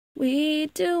We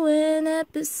doing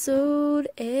episode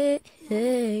 8,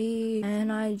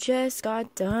 and I just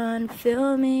got done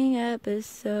filming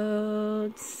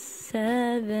episode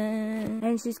 7.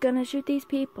 And she's gonna shoot these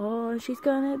people, and she's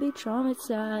gonna be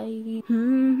traumatized.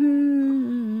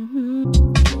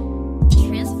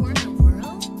 Transform the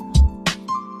world?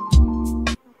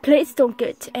 Please don't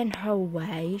get in her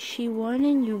way. She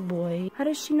warning you, boy. How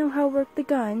does she know how to work the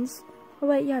guns? Oh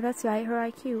wait, yeah, that's right. Her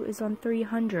IQ is on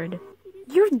 300.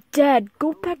 You're dead.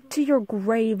 Go back to your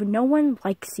grave. No one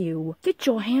likes you. Get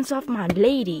your hands off my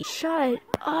lady. Shut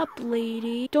up,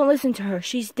 lady. Don't listen to her.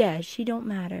 She's dead. She don't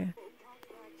matter.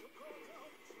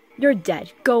 You're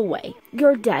dead. Go away.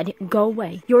 You're dead. Go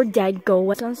away. You're dead. Go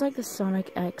away. Sounds like the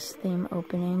Sonic X theme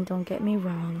opening. Don't get me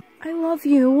wrong. I love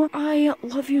you. I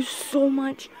love you so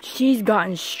much. She's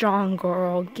gotten strong,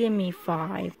 girl. Give me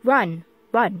 5. Run.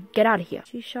 Run. Get out of here.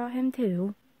 She shot him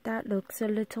too. That looks a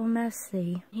little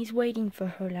messy. He's waiting for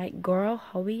her like, girl,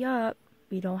 hurry up.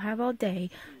 We don't have all day.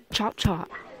 Chop,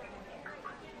 chop.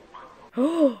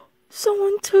 Oh,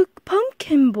 someone took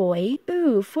Pumpkin Boy.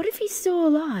 Oof, what if he's still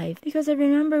alive? Because I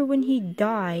remember when he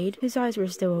died, his eyes were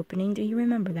still opening. Do you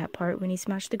remember that part? When he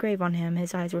smashed the grave on him,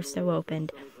 his eyes were still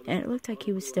opened. And it looked like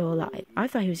he was still alive. I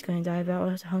thought he was going to die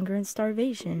of hunger and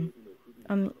starvation.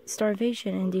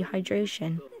 Starvation and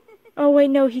dehydration. Oh wait,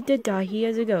 no, he did die. He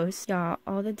is a ghost. Yeah,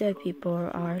 all the dead people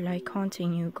are like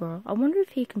haunting you, girl. I wonder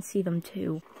if he can see them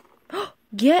too.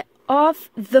 Get off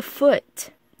the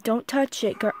foot. Don't touch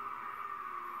it, girl.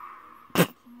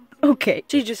 Okay,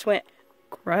 she just went,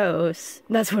 gross.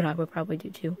 That's what I would probably do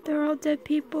too. They're all dead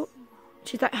people.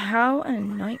 She's like, how a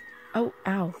night? Oh,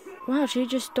 ow. Wow, she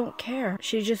just don't care.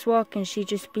 She just walk and she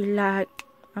just be like,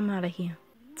 I'm out of here.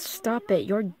 Stop it.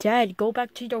 You're dead. Go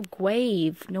back to your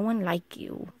grave. No one like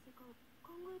you.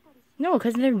 No,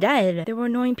 because they're dead. There were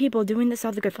annoying people doing this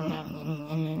other good.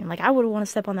 Like, I would want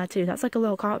to step on that too. That's like a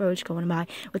little cockroach going by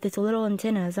with its little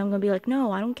antennas. I'm going to be like,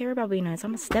 no, I don't care about being nice. I'm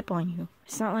going to step on you.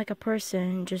 It's not like a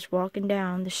person just walking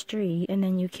down the street and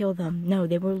then you kill them. No,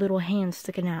 they were little hands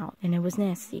sticking out and it was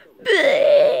nasty.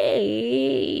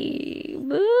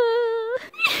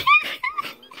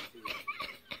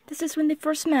 This is when they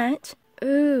first met.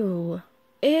 Ooh.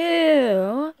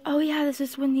 Ew. Oh yeah, this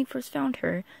is when he first found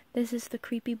her. This is the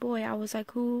creepy boy. I was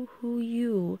like, who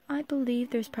you? I believe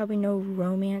there's probably no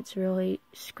romance really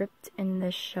script in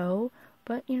this show.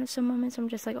 But, you know, some moments I'm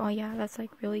just like, oh yeah, that's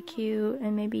like really cute.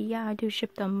 And maybe, yeah, I do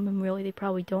ship them. And really, they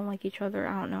probably don't like each other.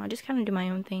 I don't know. I just kind of do my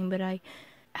own thing. But I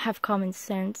have common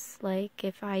sense. Like,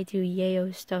 if I do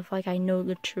yayo stuff, like, I know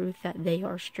the truth that they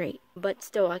are straight. But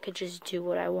still, I could just do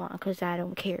what I want because I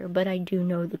don't care. But I do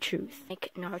know the truth.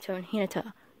 Like, Naruto and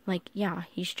Hinata. Like, yeah,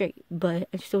 he's straight. But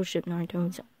I still ship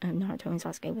Naruto and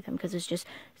Sasuke with him because it's just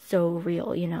so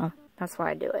real, you know? That's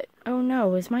why I do it. Oh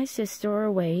no, is my sister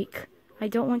awake? I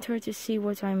don't want her to see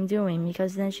what I'm doing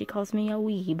because then she calls me a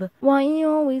weeb. Why are you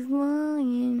always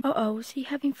lying? Uh-oh, is he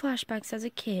having flashbacks as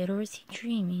a kid or is he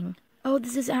dreaming? Oh,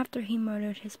 this is after he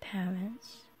murdered his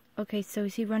parents. Okay, so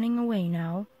is he running away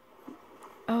now?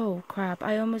 Oh, crap.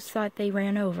 I almost thought they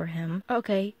ran over him.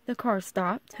 Okay, the car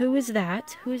stopped. Who is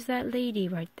that? Who is that lady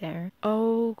right there?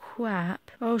 Oh,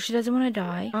 crap. Oh, she doesn't want to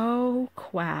die. Oh,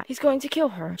 crap. He's going to kill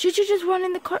her. Should you just run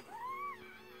in the car?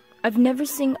 I've never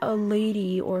seen a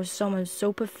lady or someone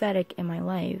so pathetic in my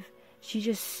life. She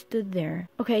just stood there.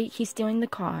 Okay, he's stealing the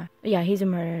car. Yeah, he's a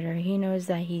murderer. He knows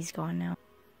that he's gone now.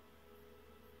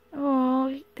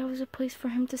 Oh, that was a place for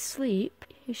him to sleep.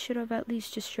 He should have at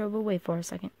least just drove away for a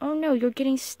second. Oh no, you're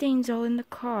getting stains all in the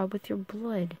car with your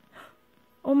blood.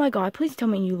 Oh my god, please tell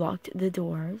me you locked the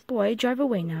doors. Boy, drive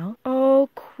away now. Oh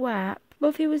crap. Well,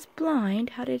 if he was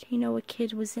blind, how did he know a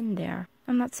kid was in there?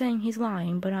 I'm not saying he's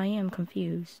lying, but I am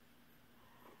confused.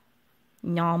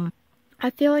 Nom. I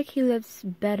feel like he lives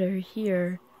better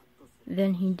here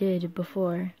than he did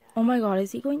before. Oh my god,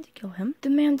 is he going to kill him? The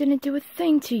man didn't do a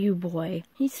thing to you, boy.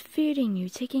 He's feeding you,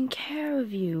 taking care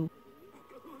of you.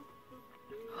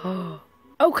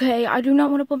 Okay, I do not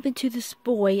want to bump into this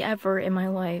boy ever in my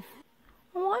life.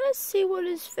 I want to see what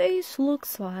his face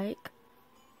looks like.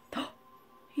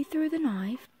 He threw the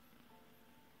knife.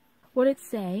 What did it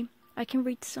say? I can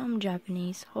read some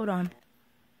Japanese. Hold on.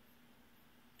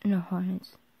 No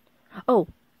harness. Oh,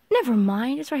 never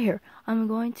mind. It's right here. I'm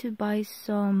going to buy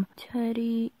some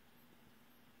teddy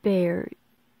beads.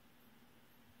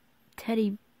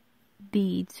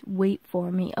 Wait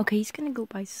for me. Okay, he's gonna go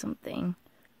buy something.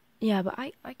 Yeah, but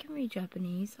I can read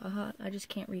Japanese. I just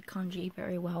can't read kanji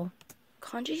very well.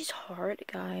 Kanji's hard,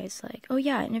 guys. Like, oh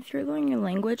yeah, and if you're learning your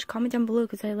language, comment down below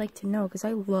because I like to know because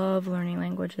I love learning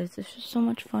languages. It's just so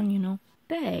much fun, you know.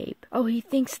 Babe. Oh, he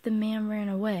thinks the man ran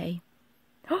away.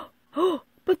 Oh,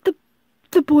 but the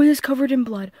boy is covered in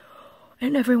blood,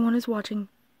 and everyone is watching.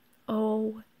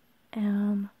 Oh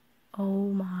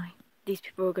my. These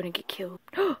people are gonna get killed.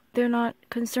 They're not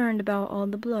concerned about all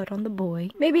the blood on the boy.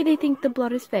 Maybe they think the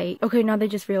blood is fake. Okay, now they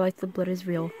just realize the blood is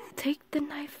real. Take the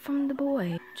knife from the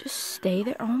boy. Just stay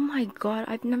there. Oh my god,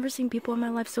 I've never seen people in my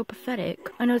life so pathetic.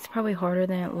 I know it's probably harder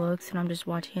than it looks, and I'm just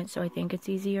watching it, so I think it's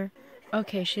easier.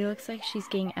 Okay, she looks like she's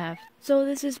getting F. So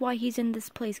this is why he's in this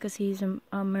place, because he's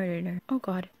a murderer. Oh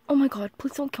god. Oh my god,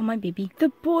 please don't kill my baby. The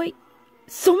boy...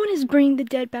 Someone is bringing the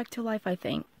dead back to life, I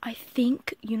think.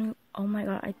 You know... Oh my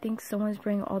god, I think someone's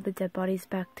bringing all the dead bodies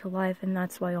back to life, and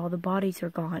that's why all the bodies are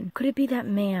gone. Could it be that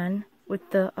man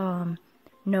with the,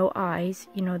 no eyes?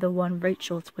 You know, the one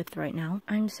Rachel's with right now?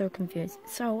 I'm so confused.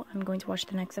 So, I'm going to watch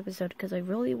the next episode, because I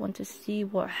really want to see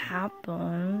what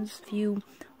happens. If you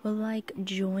will, like,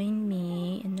 join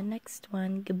me in the next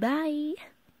one. Goodbye!